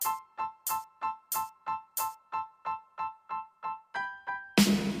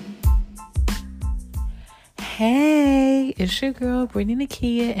Hey, it's your girl, Brittny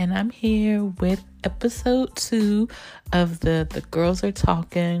Nakia, and I'm here with episode 2 of the Girls Are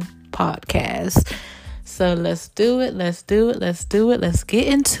Talking podcast. So let's do it. Let's get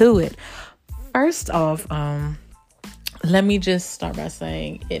into it. First off, let me just start by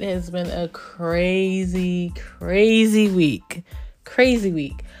saying it has been a crazy week.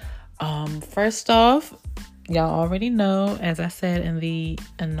 First off, y'all already know, as I said in the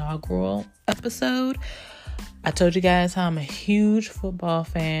inaugural episode, I told you guys how I'm a huge football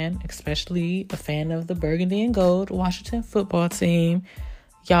fan, especially a fan of the Burgundy and Gold Washington football team.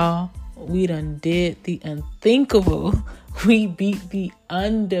 Y'all, we done did the unthinkable. We beat the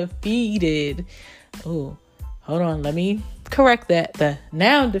undefeated. Oh, hold on. Let me correct that. The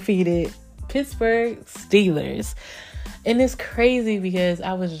now defeated Pittsburgh Steelers. And it's crazy because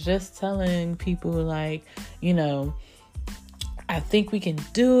I was just telling people, like, I think we can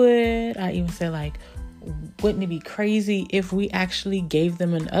do it. I even said, like, wouldn't it be crazy if we actually gave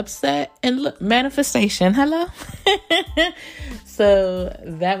them an upset? And look, manifestation, hello? So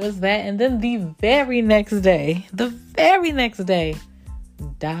that was that. And then the very next day,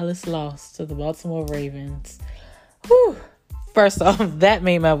 Dallas lost to the Baltimore Ravens. Whew. First off, that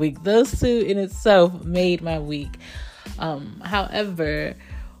made my week. Those two in itself made my week. However,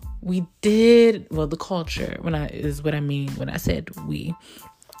 we did, the culture is what I mean when I said we,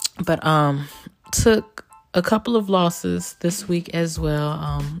 but took a couple of losses this week as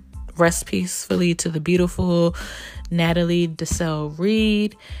well. Rest peacefully to the beautiful Natalie Desselle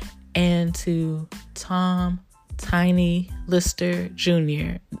Reed and to Tom Tiny Lister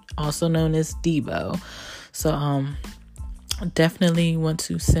Jr., also known as Debo. So definitely want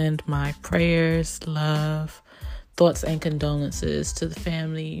to send my prayers, love, thoughts, and condolences to the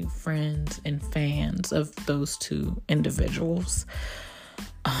family, friends, and fans of those two individuals.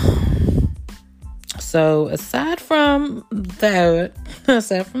 So aside from that,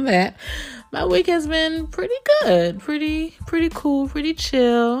 my week has been pretty good, pretty cool, pretty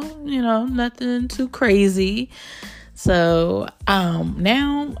chill, nothing too crazy. So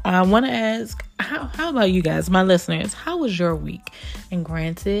now I want to ask, how about you guys, my listeners? How was your week? And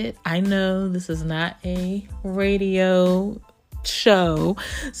granted, I know this is not a radio show,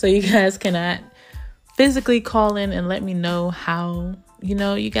 so you guys cannot physically call in and let me know how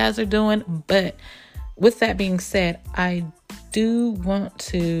you guys are doing. But with that being said, I do want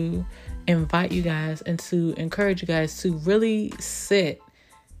to invite you guys and to encourage you guys to really sit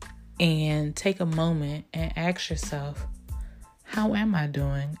and take a moment and ask yourself, how am I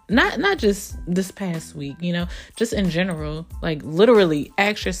doing? Not just this past week, just in general, like literally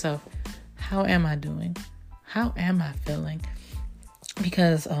ask yourself, how am I doing? How am I feeling?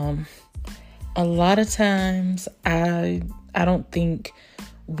 Because a lot of times I don't think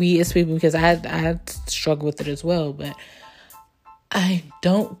we as people, because I struggle with it as well, but I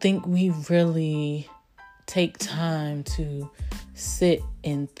don't think we really take time to sit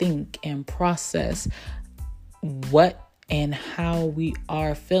and think and process what and how we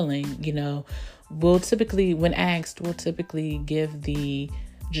are feeling. We'll typically, when asked, give the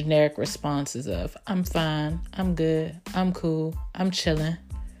generic responses of, I'm fine, I'm good, I'm cool, I'm chilling,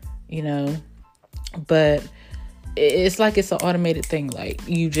 but it's like it's an automated thing. Like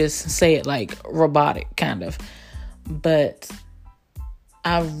you just say it like robotic kind of. But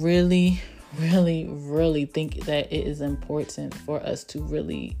I really think that it is important for us to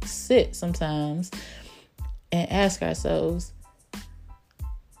really sit sometimes and ask ourselves,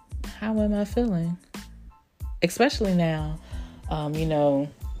 how am I feeling? Especially now,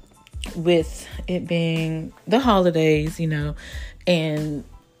 with it being the holidays, and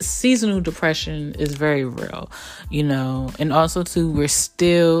seasonal depression is very real, and also too, we're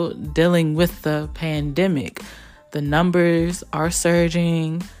still dealing with the pandemic. The numbers are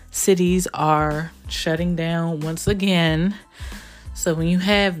surging. Cities are shutting down once again. So when you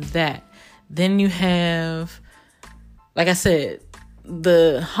have that, then you have, like I said,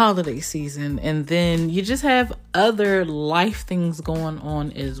 the holiday season, and then you just have other life things going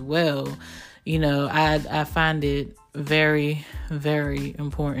on as well. I find it very, very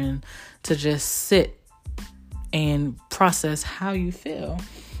important to just sit and process how you feel.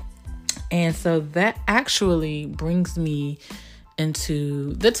 And so that actually brings me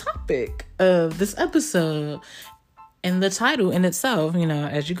into the topic of this episode. And the title in itself,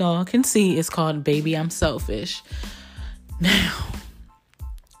 as you all can see, is called Baby, I'm Selfish. Now,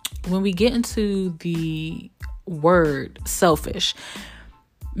 when we get into the word selfish,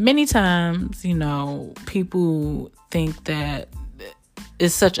 many times, people think that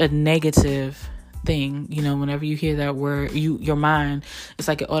it's such a negative thing. You know, whenever you hear that word, your mind, it's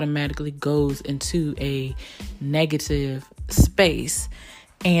like it automatically goes into a negative space.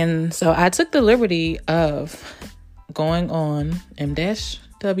 And so I took the liberty of going on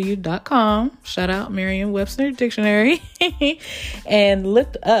m-w.com, shout out Merriam-Webster Dictionary, and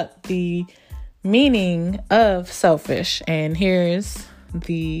looked up the meaning of selfish. And here's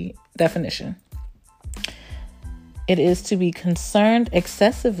the definition. It is to be concerned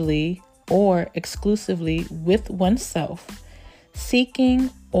excessively or exclusively with oneself, seeking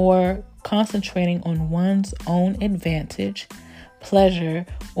or concentrating on one's own advantage, pleasure,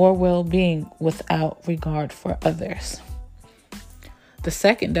 or well-being without regard for others. The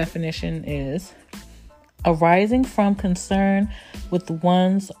second definition is arising from concern with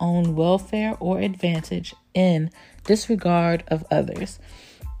one's own welfare or advantage in disregard of others.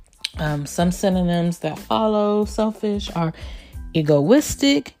 Some synonyms that follow selfish are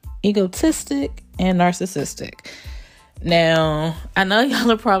egoistic, egotistic, and narcissistic. Now, I know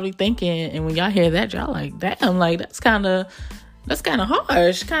y'all are probably thinking, and when y'all hear that, y'all like, damn, like that's kind of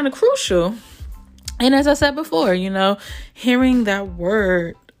harsh, kind of crucial. And as I said before, you know, hearing that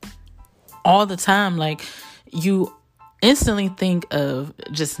word all the time, like you instantly think of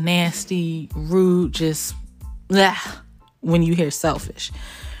just nasty, rude, just blah, when you hear selfish.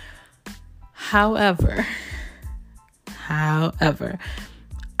 However,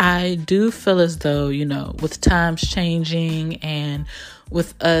 I do feel as though, you know, with times changing and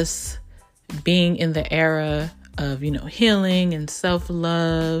with us being in the era of, you know, healing and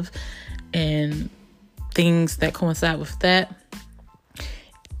self-love and things that coincide with that,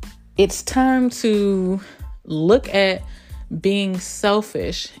 it's time to look at being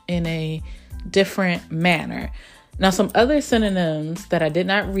selfish in a different manner. Now, some other synonyms that I did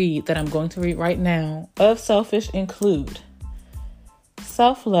not read that I'm going to read right now of selfish include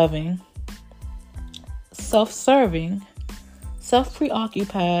self-loving, self-serving,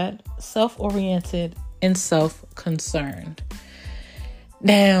 self-preoccupied, self-oriented, and self-concerned.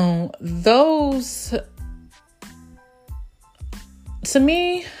 Now, those, to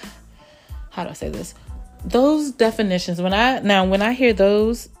me, how do I say this? Those definitions, when I hear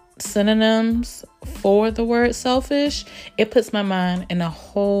those synonyms for the word selfish, it puts my mind in a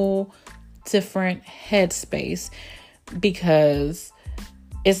whole different headspace, because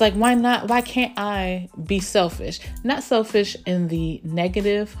it's like, why can't I be selfish? Not selfish in the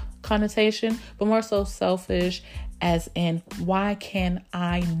negative connotation, but more so selfish as in, why can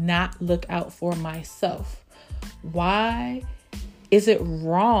I not look out for myself? Why is it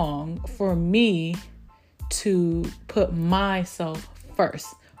wrong for me to put myself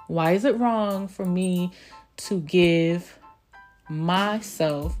first? Why is it wrong for me to give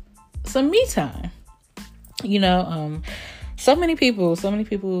myself some me time? You know, so many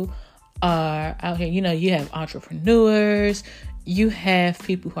people are out here. You know, you have entrepreneurs, you have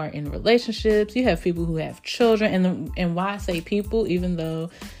people who are in relationships, you have people who have children. And why I say people, even though,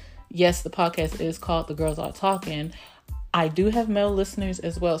 yes, the podcast is called The Girls Are Talking, I do have male listeners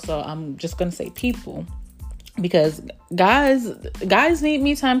as well. So I'm just going to say people, because guys need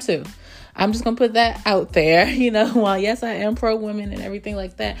me time too. I'm just going to put that out there. You know, while yes, I am pro women and everything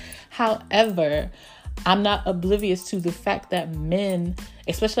like that. However, I'm not oblivious to the fact that men,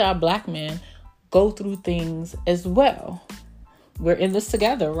 especially our Black men, go through things as well. We're in this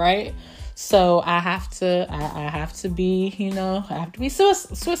together, right? So I have to be, you know, I have to be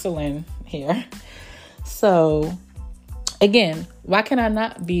Switzerland here. So again, why can I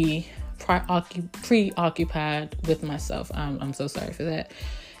not be preoccupied with myself? I'm so sorry for that.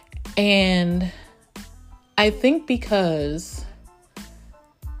 And I think because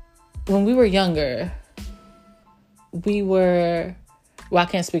when we were younger, I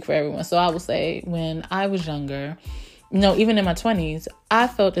can't speak for everyone. So I will say when I was younger, you know, even in my 20s, I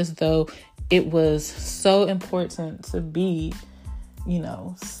felt as though it was so important to be, you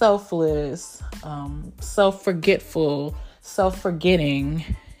know, selfless, self-forgetful, self-forgetting.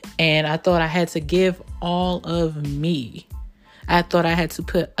 And I thought I had to give all of me. I thought I had to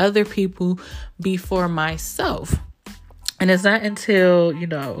put other people before myself. And it's not until, you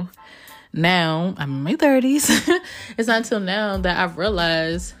know, now I'm in my 30s. It's not until now that I've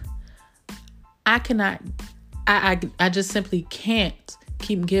realized I just simply can't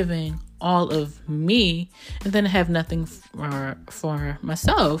keep giving all of me and then have nothing for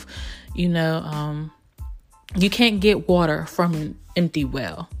myself. You know, you can't get water from an empty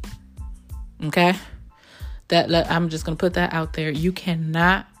well. Okay? I'm just going to put that out there. You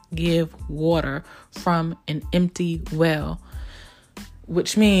cannot give water from an empty well,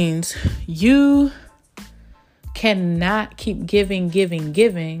 which means you cannot keep giving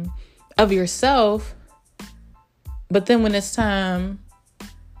of yourself. But then when it's time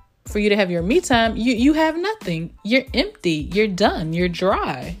for you to have your me time, you have nothing. You're empty. You're done. You're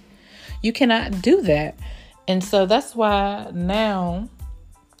dry. You cannot do that. And so that's why now,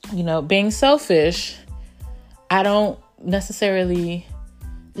 being selfish, I don't necessarily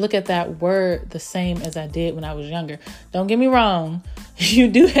look at that word the same as I did when I was younger. Don't get me wrong. You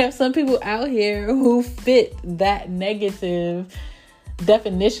do have some people out here who fit that negative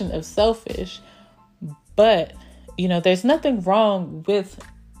definition of selfish. But, there's nothing wrong with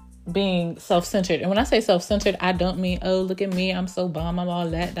being self-centered. And when I say self-centered, I don't mean, oh, look at me, I'm so bomb, I'm all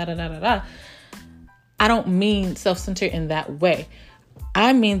that, da da da da da. I don't mean self-centered in that way.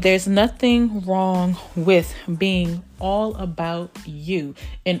 I mean, there's nothing wrong with being all about you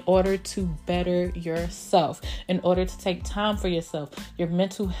in order to better yourself, in order to take time for yourself, your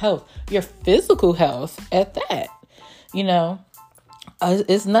mental health, your physical health at that.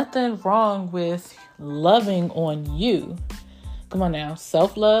 It's nothing wrong with loving on you. Come on now.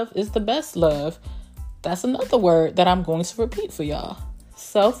 Self-love is the best love. That's another word that I'm going to repeat for y'all.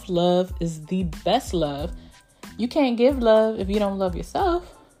 Self-love is the best love. You can't give love if you don't love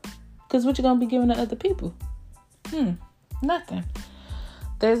yourself. Because what you going to be giving to other people? Nothing.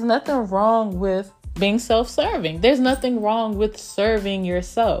 There's nothing wrong with being self-serving. There's nothing wrong with serving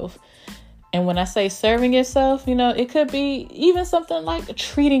yourself. And when I say serving yourself, it could be even something like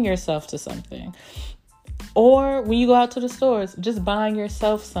treating yourself to something. Or when you go out to the stores, just buying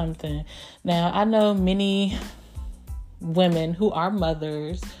yourself something. Now, I know many women who are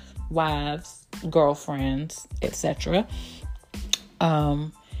mothers, wives, girlfriends, etc.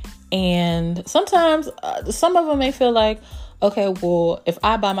 And sometimes some of them may feel like, okay, well, if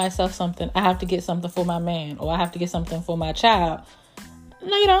I buy myself something, I have to get something for my man, or I have to get something for my child.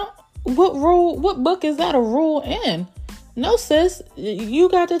 No, you don't. What book is that a rule in? No, sis, you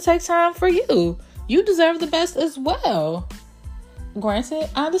got to take time for you. You deserve the best as well. Granted,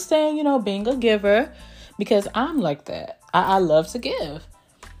 I understand, being a giver, because I'm like that. I love to give.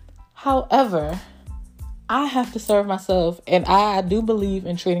 However, I have to serve myself, and I do believe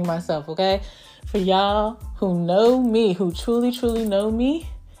in treating myself, okay? For y'all who know me, who truly, truly know me,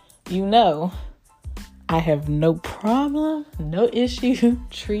 I have no problem, no issue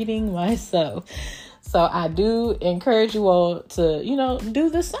treating myself. So I do encourage you all to, do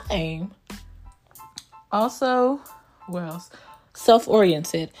the same. Also, what else?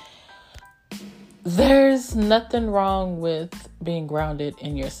 Self-oriented. There's nothing wrong with being grounded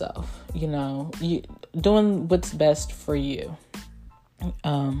in yourself. You doing what's best for you.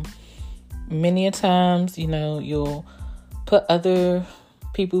 Many a times, you'll put other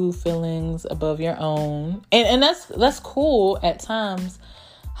people's feelings above your own, and that's cool at times.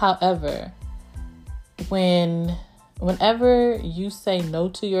 However, whenever you say no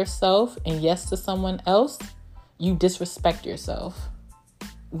to yourself and yes to someone else, you disrespect yourself.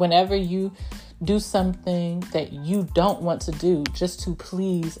 Whenever you do something that you don't want to do just to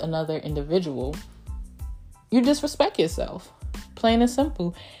please another individual, you disrespect yourself. Plain and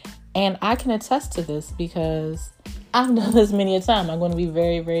simple. And I can attest to this because I've done this many a time. I'm going to be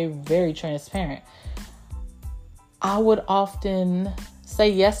very, very, very transparent. I would often say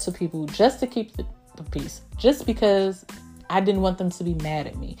yes to people just to keep the peace, just because I didn't want them to be mad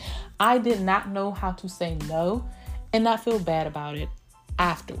at me. I did not know how to say no and not feel bad about it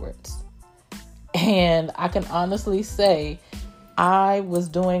afterwards. And I can honestly say I was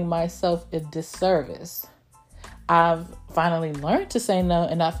doing myself a disservice. I've finally learned to say no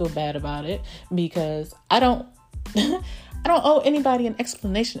and not feel bad about it, because I don't owe anybody an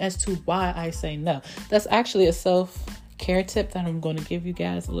explanation as to why I say no. That's actually a self-care tip that I'm going to give you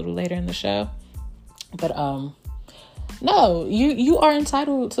guys a little later in the show. But no, you are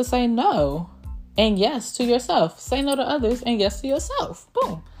entitled to say no and yes to yourself. Say no to others and yes to yourself.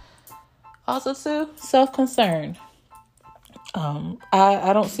 Boom. Also too, self-concern.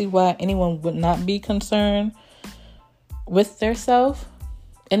 I don't see why anyone would not be concerned with their self.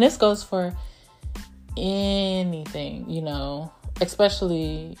 And this goes for anything,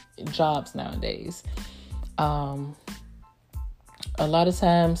 especially jobs nowadays. A lot of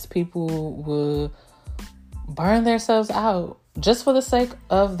times people will burn themselves out just for the sake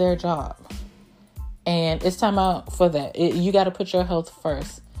of their job. And it's time out for that. You got to put your health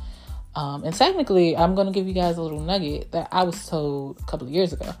first. And technically, I'm going to give you guys a little nugget that I was told a couple of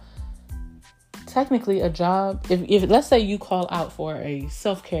years ago. Technically, a job, if let's say you call out for a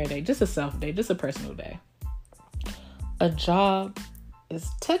self-care day, just a self day, just a personal day, a job is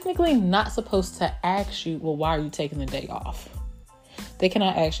technically not supposed to ask you, well, why are you taking the day off? They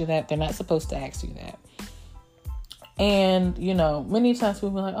cannot ask you that. They're not supposed to ask you that. And, many times people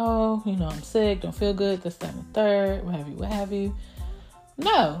be like, oh, I'm sick, don't feel good, this, that, and the third, what have you.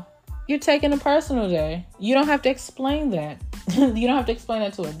 No, you're taking a personal day. You don't have to explain that. You don't have to explain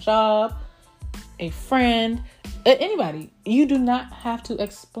that to a job, a friend, anybody. You do not have to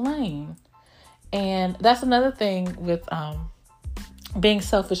explain. And that's another thing with being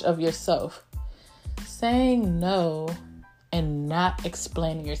selfish of yourself. Saying no and not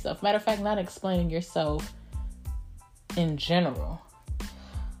explaining yourself. Matter of fact, not explaining yourself in general.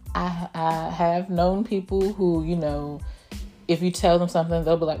 I have known people who, if you tell them something,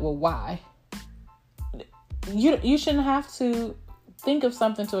 they'll be like, well, why? You shouldn't have to think of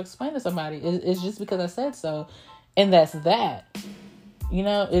something to explain to somebody. It's just because I said so. And that's that.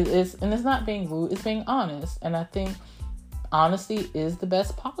 It's not being rude. It's being honest. And I think honesty is the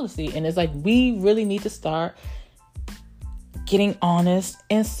best policy. And it's like, we really need to start getting honest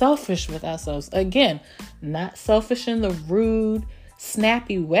and selfish with ourselves. Again, not selfish in the rude,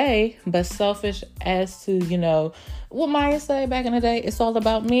 snappy way, but selfish as to, what Maya said back in the day, it's all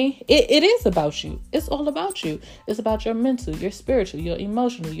about me. It is about you. It's all about you. It's about your mental, your spiritual, your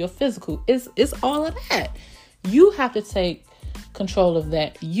emotional, your physical. It's all of that. You have to take control of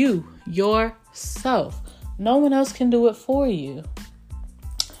that. You, yourself. No one else can do it for you.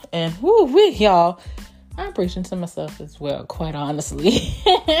 And y'all, I'm preaching to myself as well, quite honestly.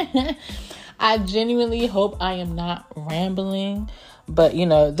 I genuinely hope I am not rambling, but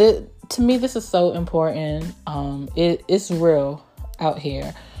to me, this is so important. It's real out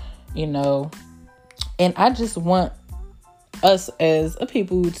here, and I just want us as a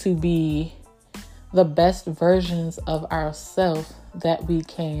people to be the best versions of ourselves that we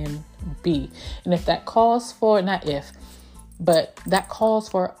can be. And if that calls for, not if, but that calls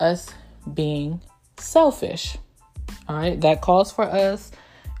for us being selfish. All right. That calls for us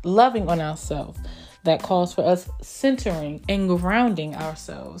loving on ourselves. That calls for us centering and grounding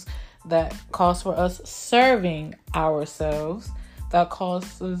ourselves. That calls for us serving ourselves. That calls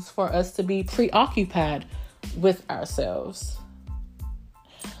for us to be preoccupied with ourselves.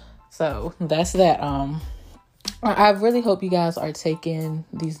 So that's that. I really hope you guys are taking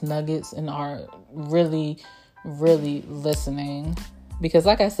these nuggets and are really, really listening. Because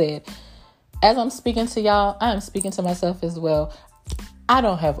like I said, as I'm speaking to y'all, I am speaking to myself as well. I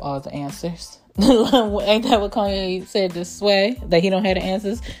don't have all the answers. Ain't that what Kanye said this way? That he don't have the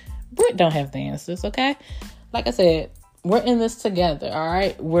answers? Britt don't have the answers, okay? Like I said, we're in this together, all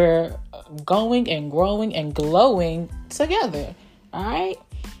right? We're going and growing and glowing together, all right?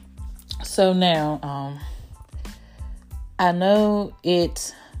 So now, I know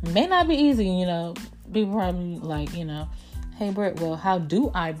it may not be easy, people probably like, hey, Britt, well, how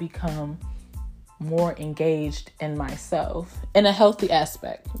do I become more engaged in myself in a healthy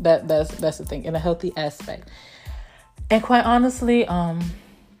aspect? That's the thing, in a healthy aspect. And quite honestly,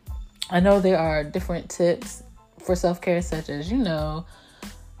 I know there are different tips for self-care, such as, a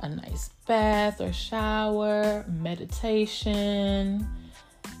nice bath or shower, meditation,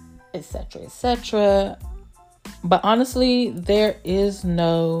 etc., etc. But honestly, there is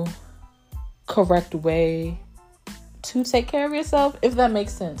no correct way to take care of yourself, if that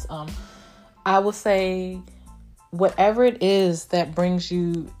makes sense. I will say whatever it is that brings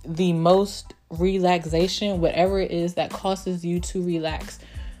you the most relaxation, whatever it is that causes you to relax.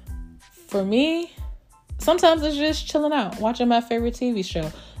 For me, sometimes it's just chilling out, watching my favorite TV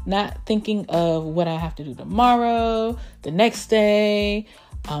show, not thinking of what I have to do tomorrow, the next day,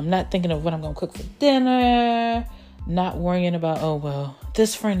 not thinking of what I'm going to cook for dinner, not worrying about, oh, well,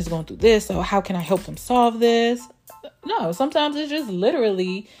 this friend is going through this, so how can I help them solve this? No, sometimes it's just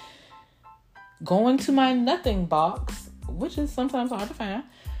literally going to my nothing box, which is sometimes hard to find,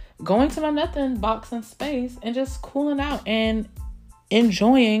 going to my nothing box in space and just cooling out and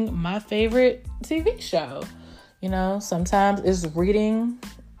enjoying my favorite TV show. Sometimes it's reading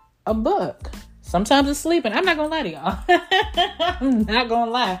a book. Sometimes it's sleeping. I'm not going to lie to y'all. I'm not going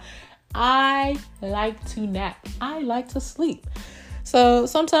to lie. I like to nap. I like to sleep. So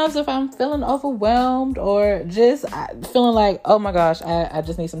sometimes if I'm feeling overwhelmed or just feeling like, oh my gosh, I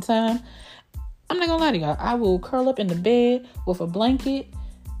just need some time, I'm not gonna lie to y'all, I will curl up in the bed with a blanket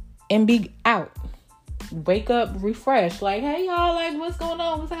and be out. Wake up refreshed. Like, hey y'all, like what's going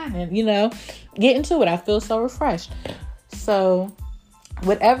on? What's happening? Get into it. I feel so refreshed. So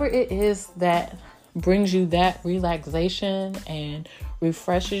whatever it is that brings you that relaxation and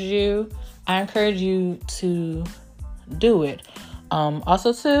refreshes you, I encourage you to do it.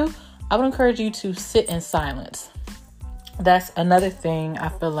 Also too, I would encourage you to sit in silence. That's another thing I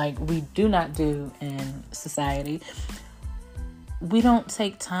feel like we do not do in society. We don't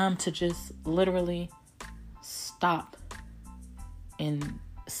take time to just literally stop and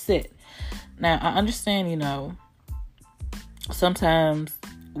sit. Now, I understand, sometimes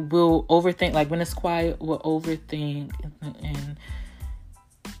we'll overthink. Like when it's quiet, we'll overthink. And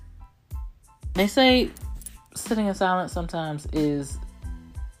they say sitting in silence sometimes is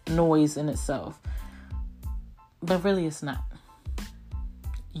noise in itself. But really it's not.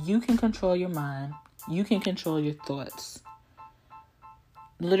 You can control your mind. You can control your thoughts.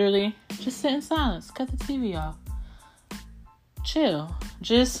 Literally, just sit in silence. Cut the TV off. Chill.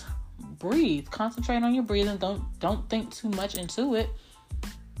 Just breathe. Concentrate on your breathing. Don't think too much into it.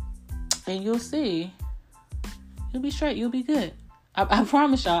 And you'll see. You'll be straight. You'll be good. I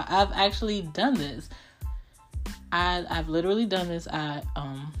promise y'all, I've actually done this. I've literally done this.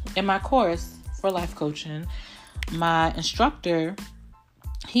 In my course for life coaching, my instructor,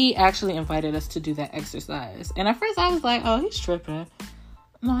 he actually invited us to do that exercise. And at first I was like, oh, he's tripping.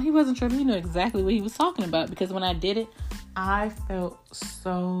 No, he wasn't tripping. He knew exactly what he was talking about, because when I did it, I felt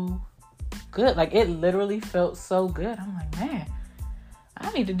so good. Like, it literally felt so good. I'm like, man,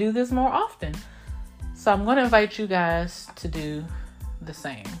 I need to do this more often. So I'm going to invite you guys to do the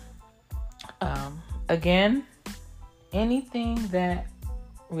same. Again, anything that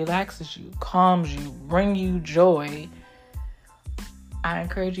relaxes you, calms you, bring you joy, I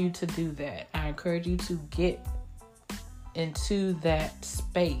encourage you to do that. I encourage you to get into that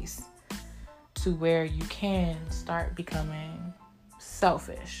space to where you can start becoming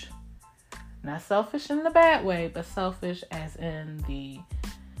selfish. Not selfish in the bad way, but selfish as in the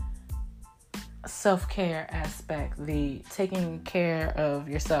self-care aspect, the taking care of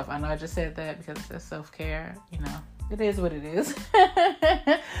yourself. I know I just said that because it says self-care, it is what it is.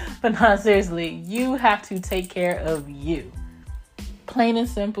 But no, seriously, you have to take care of you. Plain and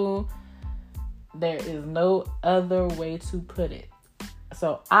simple. There is no other way to put it.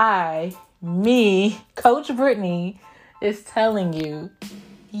 So Coach Brittny, is telling you,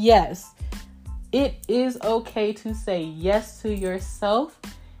 yes, it is okay to say yes to yourself,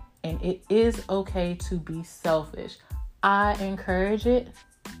 and it is okay to be selfish. I encourage it,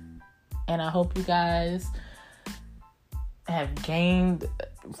 and I hope you guys have gained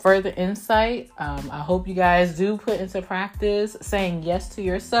further insight. I hope you guys do put into practice saying yes to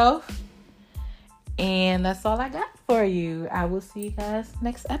yourself. And that's all I got for you. I will see you guys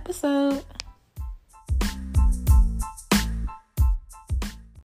next episode.